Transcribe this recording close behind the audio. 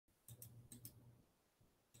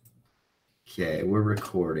Okay, we're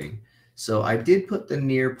recording. So I did put the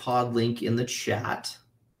Nearpod link in the chat.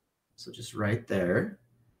 So just right there.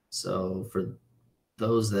 So for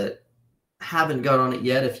those that haven't got on it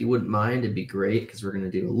yet, if you wouldn't mind, it'd be great because we're going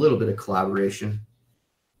to do a little bit of collaboration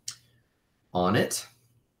on it.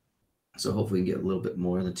 So hopefully we can get a little bit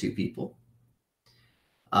more than 2 people.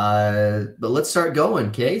 But let's start going,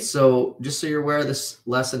 okay? So just so you're aware, this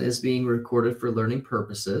lesson is being recorded for learning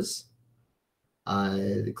purposes.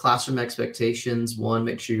 The classroom expectations: 1,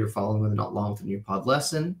 make sure you're following along with the Nearpod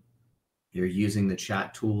lesson. You're using the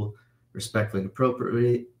chat tool respectfully and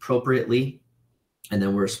appropriately. And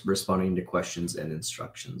then we're responding to questions and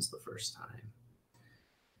instructions the first time.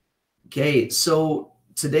 Okay, so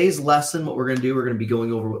today's lesson, what we're going to do, we're going to be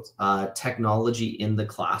going over technology in the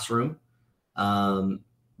classroom,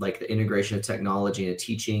 like the integration of technology into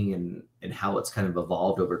teaching and how it's kind of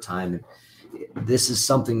evolved over time. And this is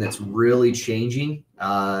something that's really changing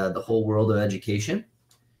the whole world of education.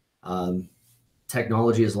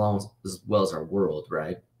 Technology as well as our world,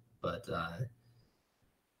 right? But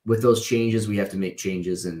with those changes, we have to make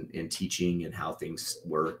changes in teaching and how things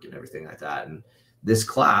work and everything like that. And this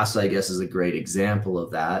class, I guess, is a great example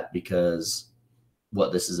of that because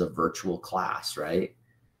this is a virtual class, right?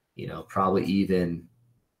 You know, probably even,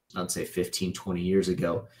 I'd say 15, 20 years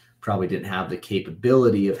ago, probably didn't have the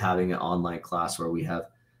capability of having an online class where we have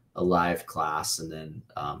a live class and then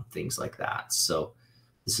things like that. So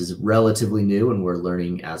this is relatively new and we're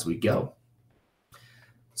learning as we go.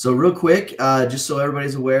 So real quick, just so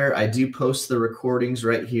everybody's aware, I do post the recordings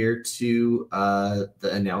right here to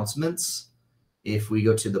the announcements. If we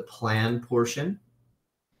go to the plan portion,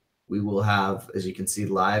 we will have, as you can see,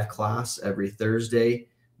 live class every Thursday.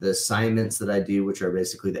 The assignments that I do, which are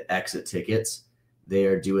basically the exit tickets, they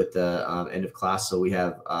are due at the end of class. So we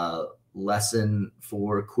have lesson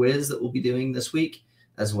 4 quiz that we'll be doing this week,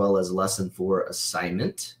 as well as lesson 4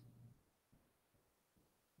 assignment.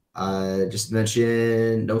 Just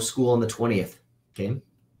mention no school on the 20th, okay?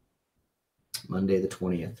 Monday the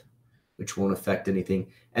 20th, which won't affect anything.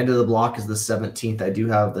 End of the block is the 17th. I do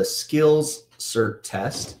have the skills cert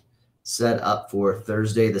test set up for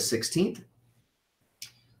Thursday the 16th.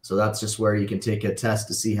 So that's just where you can take a test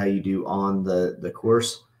to see how you do on the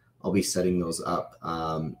course. I'll be setting those up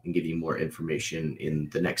and give you more information in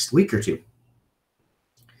the next week or 2.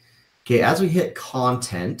 Okay, as we hit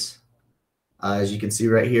content, as you can see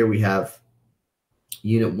right here, we have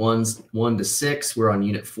unit 1 to 6. We're on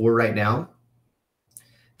unit 4 right now,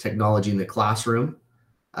 technology in the classroom.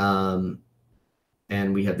 And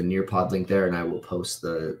we have the Nearpod link there, and I will post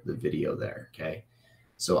the video there, okay?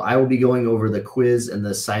 So I will be going over the quiz and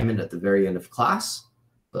the assignment at the very end of class,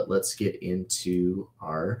 but let's get into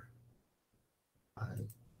our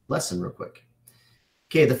lesson real quick.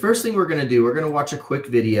 Okay, the first thing we're going to do, we're going to watch a quick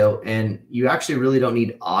video, and you actually really don't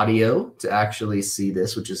need audio to actually see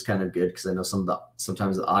this, which is kind of good because I know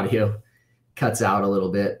sometimes the audio cuts out a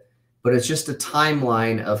little bit, but it's just a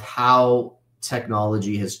timeline of how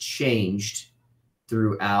technology has changed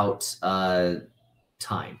throughout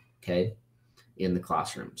time, okay, in the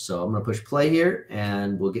classroom. So I'm going to push play here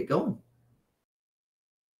and we'll get going.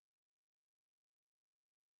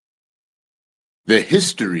 The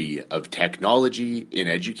history of technology in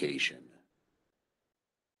education.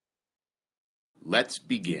 Let's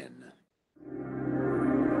begin.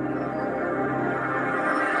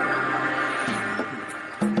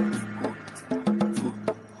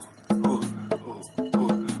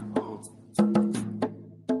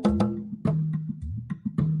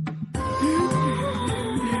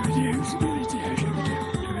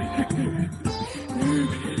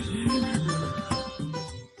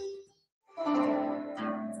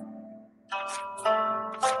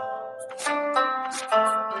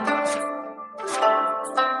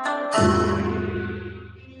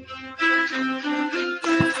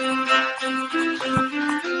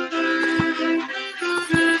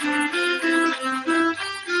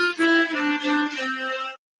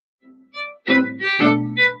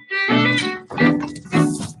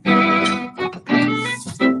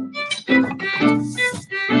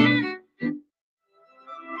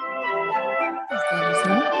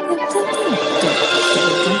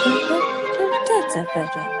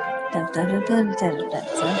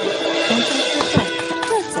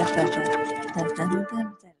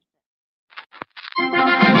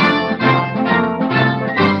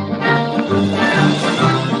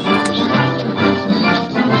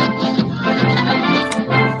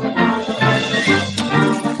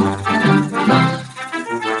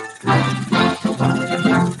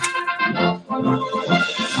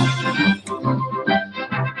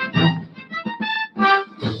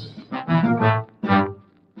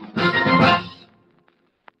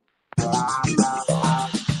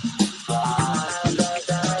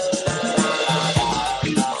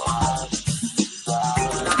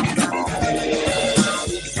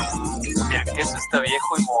 puta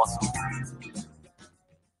viejo y mozo.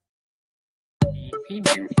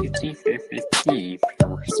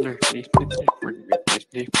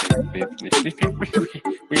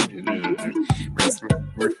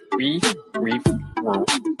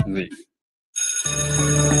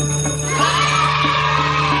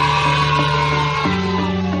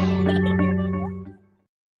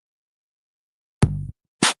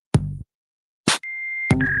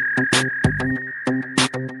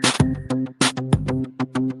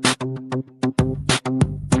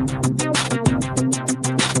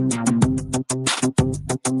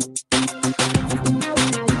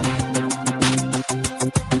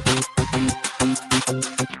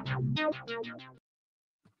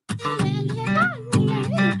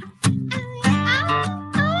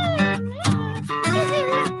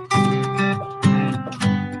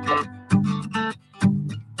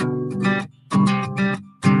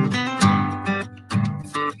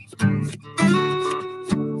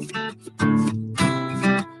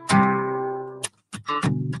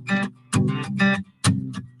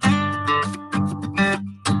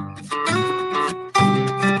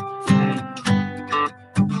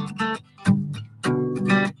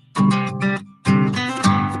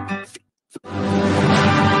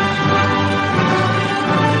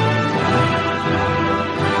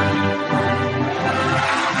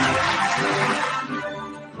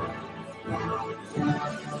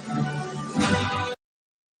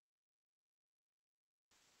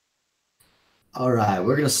 All right,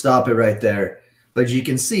 we're going to stop it right there. But you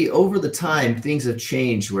can see over the time, things have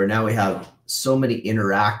changed where now we have so many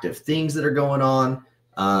interactive things that are going on.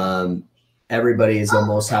 Everybody is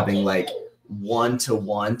almost having like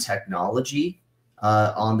one-to-one technology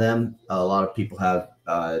on them. A lot of people have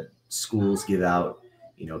schools give out,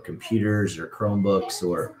 computers or Chromebooks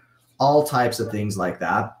or all types of things like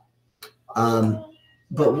that.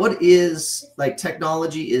 But what is like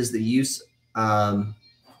technology is the use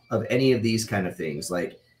of any of these kind of things,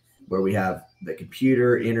 like where we have the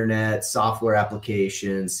computer, internet, software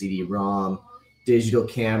applications, CD-ROM, digital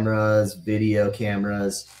cameras, video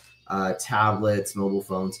cameras, tablets, mobile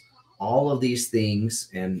phones, all of these things.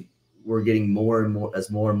 And we're getting more and more,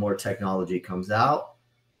 as more and more technology comes out,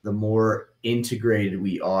 the more integrated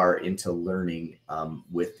we are into learning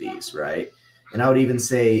with these, right? And I would even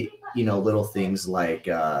say, little things like,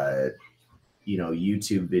 YouTube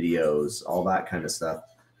videos, all that kind of stuff.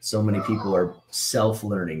 So many people are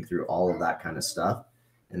self-learning through all of that kind of stuff.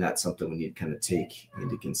 And that's something we need to kind of take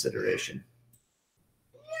into consideration.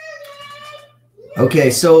 Okay,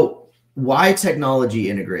 so why technology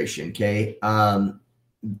integration? Okay,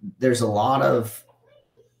 there's a lot of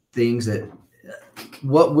things that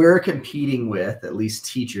what we're competing with, at least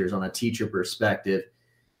teachers on a teacher perspective,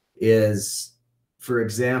 is, for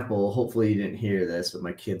example, hopefully you didn't hear this, but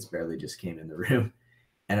my kids barely just came in the room.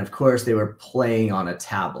 And of course, they were playing on a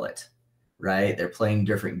tablet, right? They're playing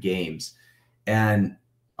different games. And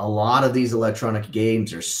a lot of these electronic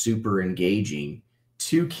games are super engaging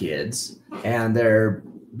to kids, and they're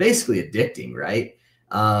basically addicting, right?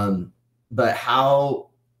 But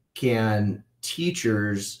how can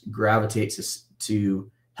teachers gravitate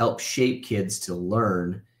to help shape kids to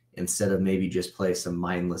learn instead of maybe just play some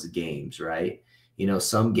mindless games, right?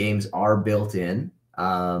 Some games are built in,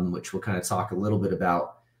 which we'll kind of talk a little bit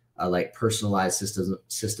about, like personalized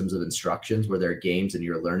systems of instructions where there are games and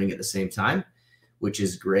you're learning at the same time, which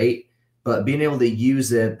is great. But being able to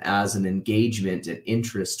use it as an engagement and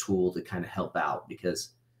interest tool to kind of help out, because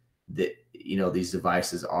these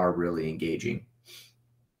devices are really engaging.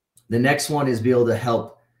 The next one is be able to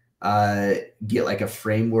help get like a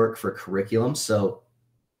framework for curriculum. So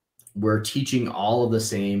we're teaching all of the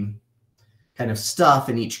same kind of stuff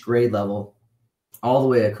in each grade level all the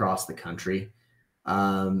way across the country.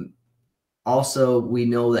 Also, we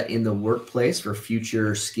know that in the workplace for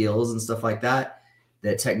future skills and stuff like that,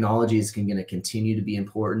 that technology is going to continue to be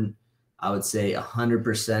important. I would say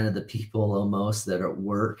 100% of the people almost that are at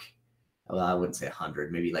work, well, I wouldn't say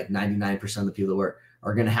 100, maybe like 99% of the people that work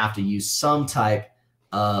are going to have to use some type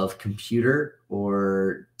of computer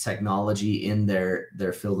or technology in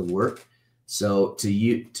their field of work. So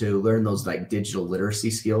to learn those like digital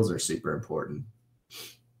literacy skills are super important.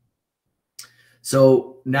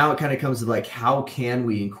 So now it kind of comes to like, how can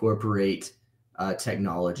we incorporate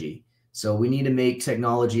technology? So we need to make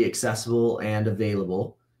technology accessible and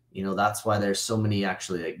available. That's why there's so many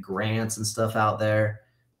actually like grants and stuff out there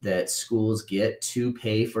that schools get to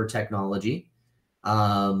pay for technology.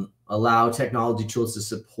 Allow technology tools to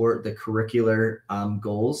support the curricular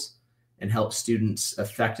goals and help students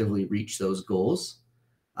effectively reach those goals.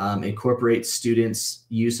 Incorporate students'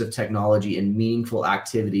 use of technology in meaningful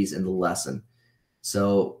activities in the lesson.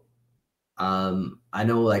 So I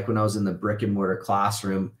know like when I was in the brick and mortar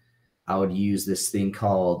classroom, I would use this thing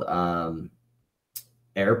called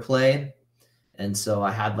AirPlay. And so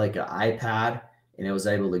I had like an iPad and I was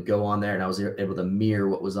able to go on there and I was able to mirror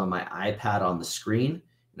what was on my iPad on the screen.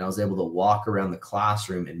 And I was able to walk around the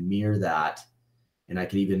classroom and mirror that. And I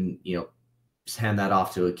could even, hand that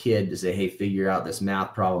off to a kid to say, hey, figure out this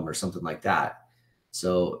math problem or something like that.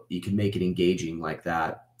 So you can make it engaging like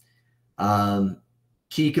that.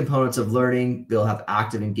 Key components of learning, they'll have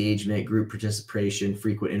active engagement, group participation,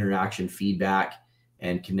 frequent interaction, feedback,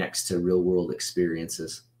 and connects to real world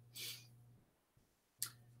experiences.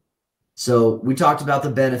 So we talked about the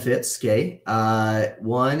benefits, okay?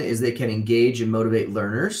 One is they can engage and motivate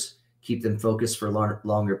learners, keep them focused for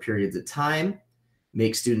longer periods of time,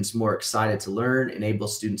 make students more excited to learn, enable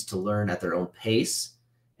students to learn at their own pace,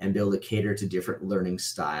 and be able to cater to different learning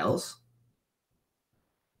styles.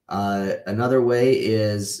 Another way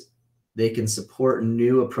is they can support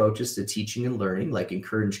new approaches to teaching and learning, like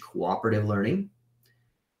encourage cooperative learning.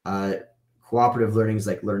 Cooperative learning is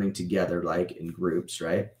like learning together, like in groups,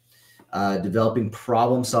 right? Developing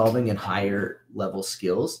problem solving and higher level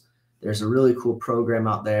skills. There's a really cool program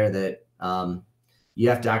out there that you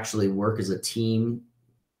have to actually work as a team.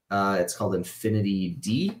 It's called Infinity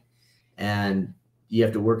D, and you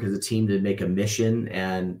have to work as a team to make a mission,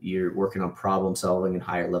 and you're working on problem solving and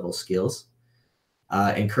higher level skills.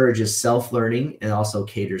 Encourages self-learning and also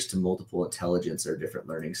caters to multiple intelligence or different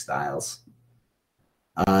learning styles.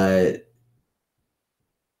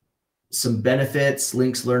 Some benefits,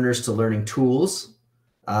 links learners to learning tools.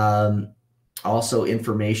 Also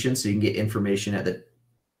information, so you can get information at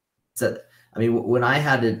the, when I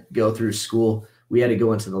had to go through school, we had to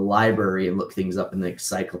go into the library and look things up in the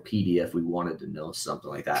encyclopedia if we wanted to know something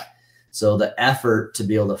like that. So the effort to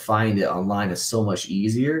be able to find it online is so much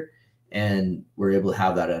easier, and we're able to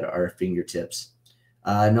have that at our fingertips.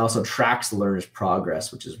 And also tracks the learner's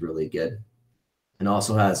progress, which is really good. And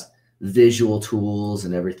also has visual tools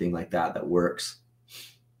and everything like that that works.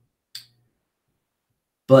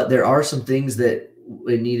 But there are some things that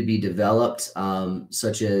need to be developed,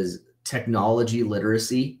 such as technology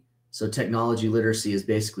literacy. So technology literacy is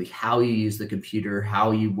basically how you use the computer,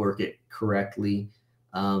 how you work it correctly,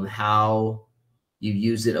 how you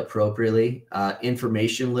use it appropriately.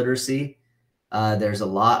 Information literacy, there's a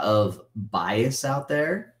lot of bias out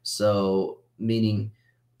there. So meaning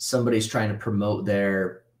somebody's trying to promote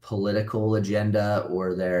their political agenda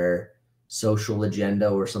or their social agenda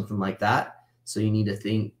or something like that. So you need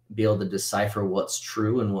to be able to decipher what's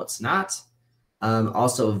true and what's not.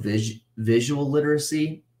 Also visual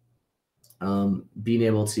literacy, being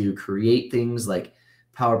able to create things like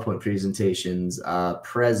PowerPoint presentations,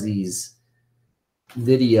 prezzies,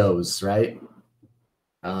 videos, right?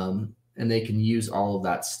 And they can use all of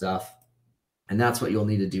that stuff. And that's what you'll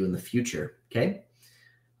need to do in the future, okay?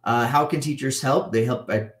 How can teachers help? They help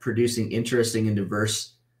by producing interesting and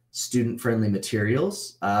diverse student-friendly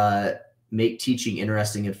materials, make teaching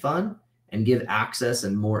interesting and fun, and give access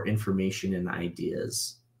and more information and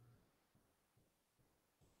ideas.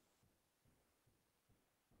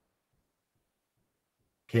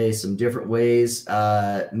 Okay, some different ways,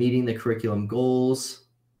 meeting the curriculum goals.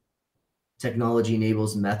 Technology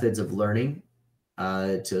enables methods of learning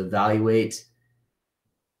to evaluate,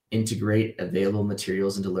 integrate available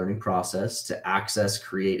materials into learning process, to access,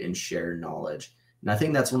 create, and share knowledge. And I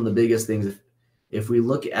think that's one of the biggest things. If we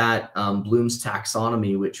look at Bloom's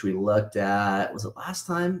taxonomy, which we looked at, was it last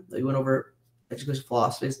time that we went over education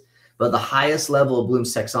philosophies? But the highest level of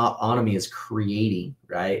Bloom's taxonomy is creating,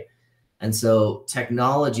 right? And so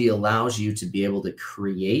technology allows you to be able to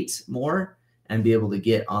create more and be able to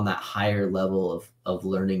get on that higher level of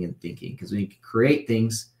learning and thinking. Because when you create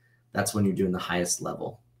things, that's when you're doing the highest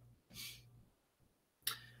level.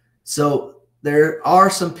 So there are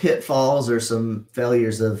some pitfalls or some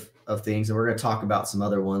failures of things, and we're going to talk about some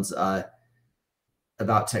other ones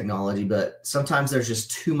about technology, but sometimes there's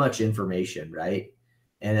just too much information, right?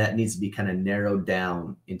 And that needs to be kind of narrowed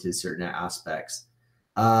down into certain aspects.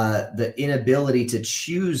 The inability to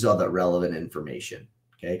choose all that relevant information,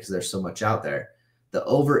 okay, because there's so much out there. The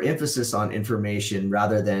overemphasis on information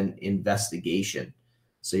rather than investigation.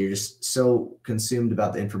 So you're just so consumed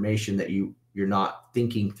about the information that you're not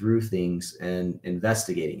thinking through things and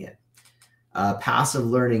investigating it. Passive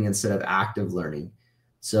learning instead of active learning.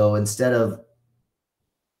 So instead of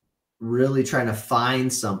really trying to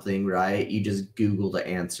find something, right, you just Google the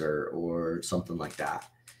answer or something like that.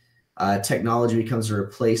 Technology becomes a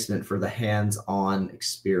replacement for the hands-on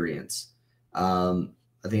experience. I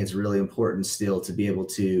think it's really important still to be able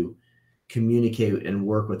to communicate and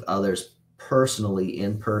work with others personally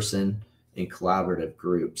in person in collaborative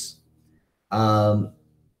groups. And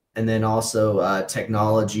then also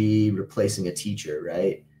technology replacing a teacher,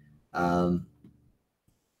 right?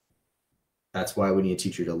 That's why we need a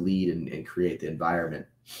teacher to lead and create the environment.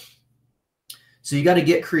 So you got to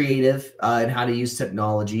get creative in how to use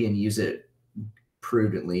technology and use it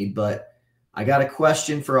prudently. But I got a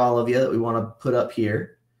question for all of you that we want to put up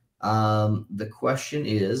here. The question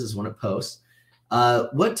is when it posts,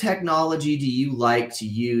 what technology do you like to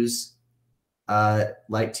use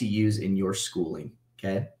in your schooling?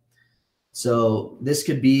 Okay. So this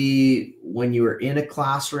could be when you were in a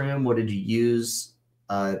classroom. What did you use?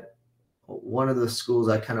 One of the schools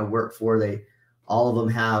I kind of work for, all of them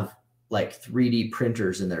have like 3D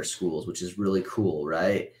printers in their schools, which is really cool,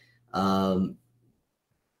 right?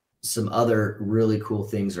 Some other really cool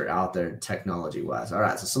things are out there technology wise. All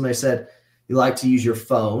right. So somebody said you like to use your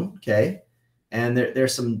phone. Okay. And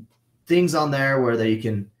there's some things on there where you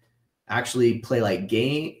can actually play like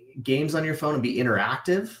games on your phone and be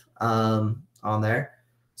interactive on there.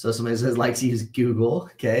 So somebody says like to use Google.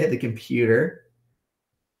 Okay. The computer.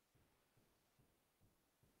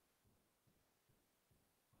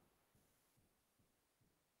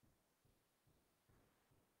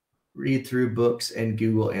 Read through books and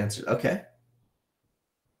Google answers. Okay.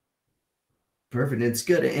 Perfect. It's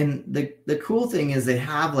good. And the cool thing is they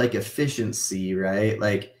have like efficiency, right?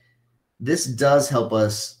 Like this does help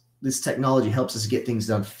us. This technology helps us get things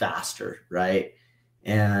done faster, right?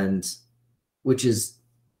 And which is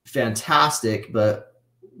fantastic, but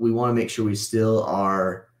we want to make sure we still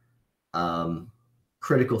are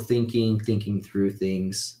critical thinking through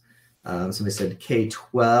things. Somebody said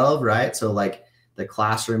K-12, right? So like the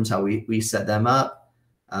classrooms, how we set them up,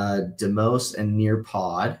 Demos and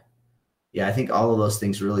Nearpod. Yeah, I think all of those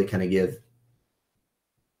things really kind of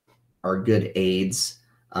are good aids.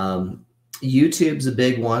 YouTube's a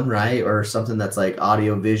big one, right? Or something that's like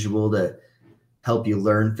audio visual to help you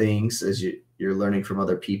learn things as you're learning from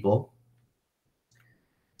other people.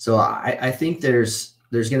 So I think there's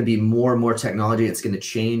going to be more and more technology. It's going to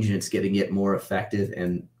change and it's going to get more effective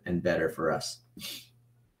and better for us.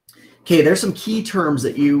 Okay, there's some key terms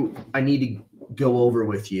that I need to go over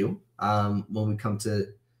with you when we come to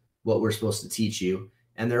what we're supposed to teach you.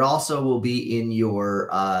 And there also will be in your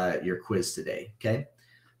quiz today, okay?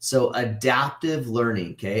 So adaptive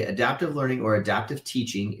learning, okay? Adaptive learning or adaptive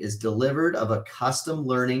teaching is delivered of a custom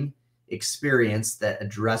learning experience that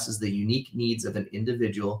addresses the unique needs of an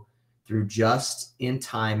individual through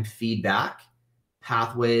just-in-time feedback,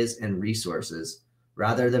 pathways, and resources,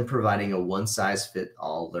 rather than providing a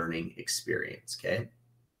one-size-fits-all learning experience, okay?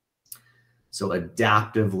 So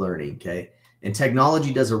adaptive learning, okay? And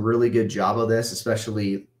technology does a really good job of this,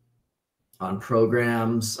 especially on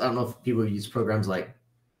programs. I don't know if people use programs like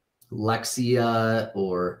Lexia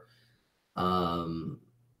or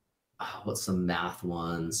what's some math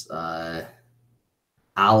ones?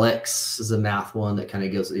 Alex is a math one that kind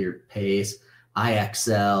of goes at your pace.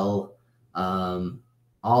 IXL,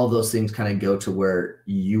 all of those things kind of go to where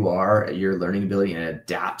you are at your learning ability and it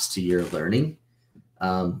adapts to your learning.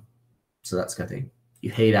 So that's kind of thing.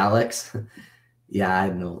 You hate Alex? Yeah, I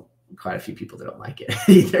know quite a few people that don't like it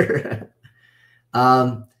either.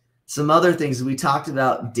 Some other things we talked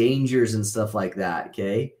about, dangers and stuff like that.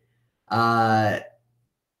 Okay. CIPA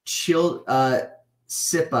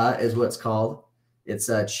is what's called. It's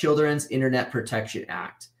a Children's Internet Protection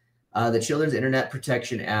Act. The Children's Internet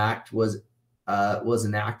Protection Act was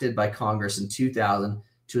enacted by Congress in 2000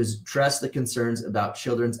 to address the concerns about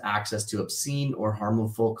children's access to obscene or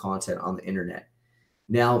harmful content on the internet.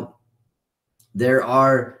 Now,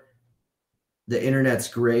 the internet's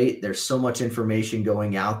great. There's so much information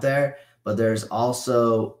going out there, but there's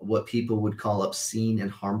also what people would call obscene and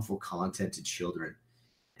harmful content to children.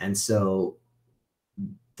 And so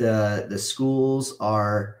the schools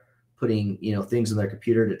are putting, things on their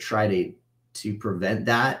computer to try to prevent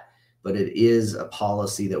that. But it is a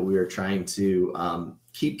policy that we are trying to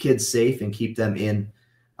keep kids safe and keep them in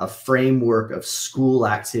a framework of school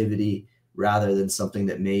activity rather than something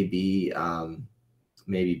that may be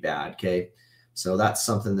bad. Okay. So that's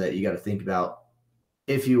something that you got to think about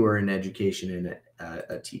if you were in education and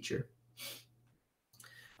a teacher.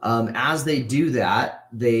 As they do that,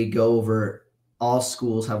 they go over all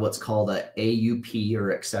schools have what's called a AUP or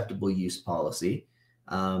acceptable use policy.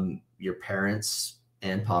 Your parents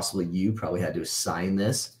and possibly you probably had to sign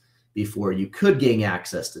this before you could gain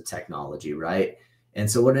access to technology, right? And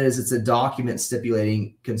so what it is, it's a document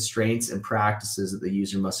stipulating constraints and practices that the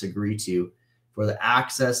user must agree to for the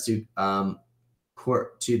access to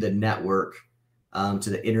the network, to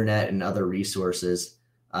the internet and other resources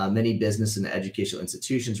Many business and educational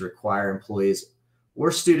institutions require employees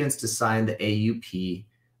or students to sign the AUP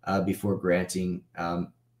before granting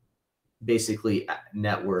basically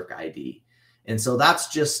network ID. And so that's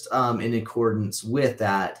just in accordance with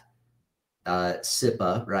that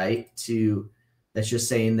SIPA, right? That's just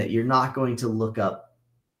saying that you're not going to look up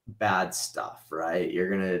bad stuff, right? You're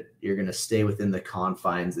gonna stay within the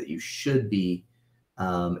confines that you should be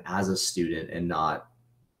as a student and not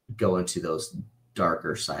go into those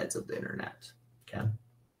darker sides of the internet. Okay.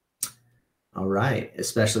 All right,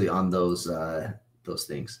 especially on those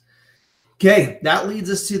things. Okay, that leads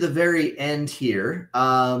us to the very end here.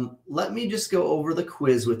 Let me just go over the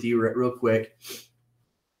quiz with you real quick.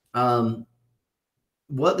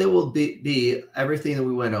 What they will be everything that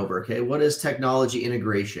we went over. Okay, what is technology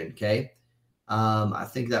integration? Okay, I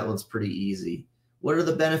think that one's pretty easy. What are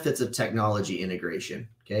the benefits of technology integration?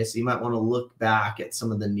 Okay, so you might want to look back at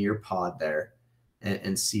some of the Nearpod there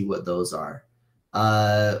and see what those are.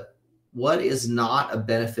 What is not a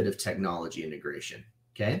benefit of technology integration?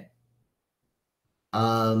 Okay.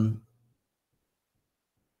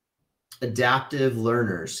 Adaptive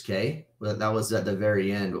learners. Okay. Well, that was at the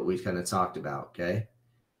very end, what we kind of talked about. Okay.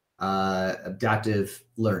 Adaptive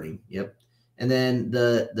learning. Yep. And then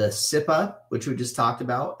the SIPA, which we just talked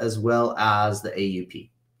about, as well as the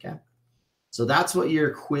AUP. Okay. So that's what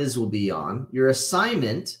your quiz will be on. Your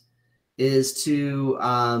assignment is to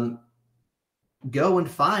go and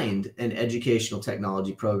find an educational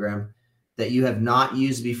technology program that you have not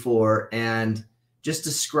used before and just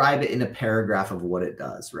describe it in a paragraph of what it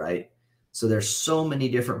does, right? So there's so many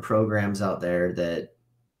different programs out there that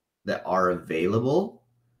are available,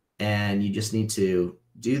 and you just need to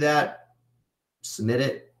do that, submit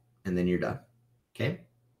it, and then you're done. Okay.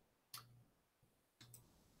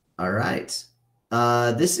 All right.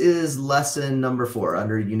 This is lesson number 4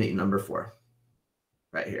 under unit number 4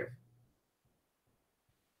 right here.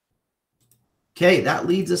 Okay, that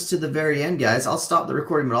leads us to the very end, guys. I'll stop the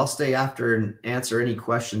recording, but I'll stay after and answer any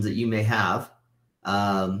questions that you may have.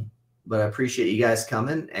 But I appreciate you guys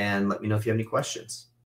coming, and let me know if you have any questions.